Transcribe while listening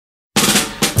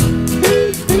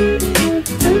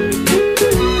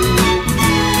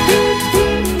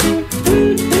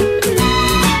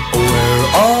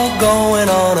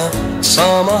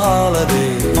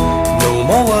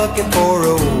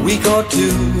for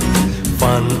two.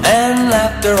 Fun and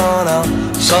laughter on our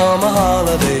summer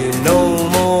holiday. No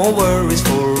more worries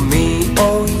for me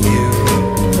or you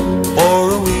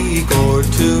for a week or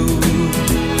two.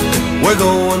 We're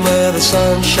going where the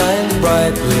sun shines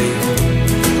brightly.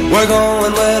 We're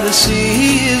going where the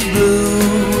sea is blue.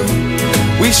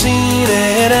 We've seen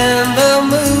it in the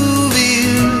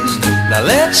movies. Now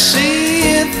let's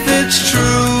see if it's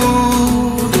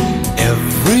true.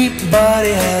 Everybody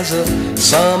has a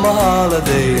summer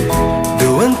holiday,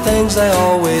 doing things they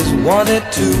always wanted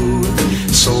to.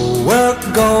 So we're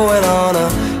going on a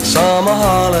summer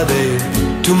holiday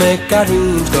to make our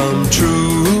dreams come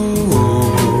true.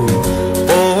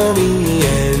 For me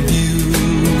and you.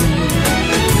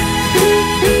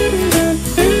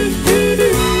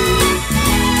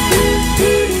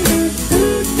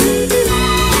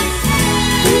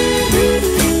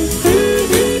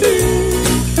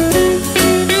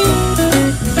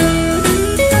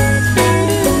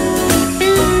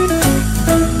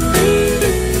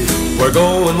 We're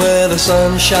going where the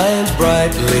sun shines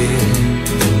brightly.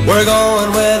 We're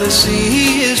going where the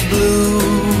sea is blue.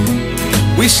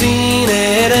 We've seen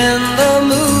it in the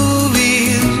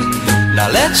movies. Now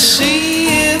let's see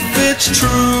if it's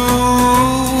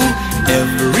true.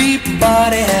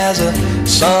 Everybody has a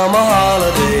summer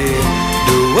holiday,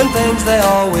 doing things they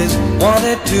always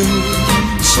wanted to.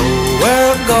 So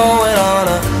we're going on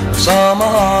a summer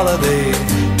holiday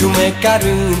to make our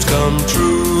dreams come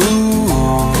true.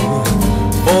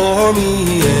 For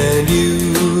me and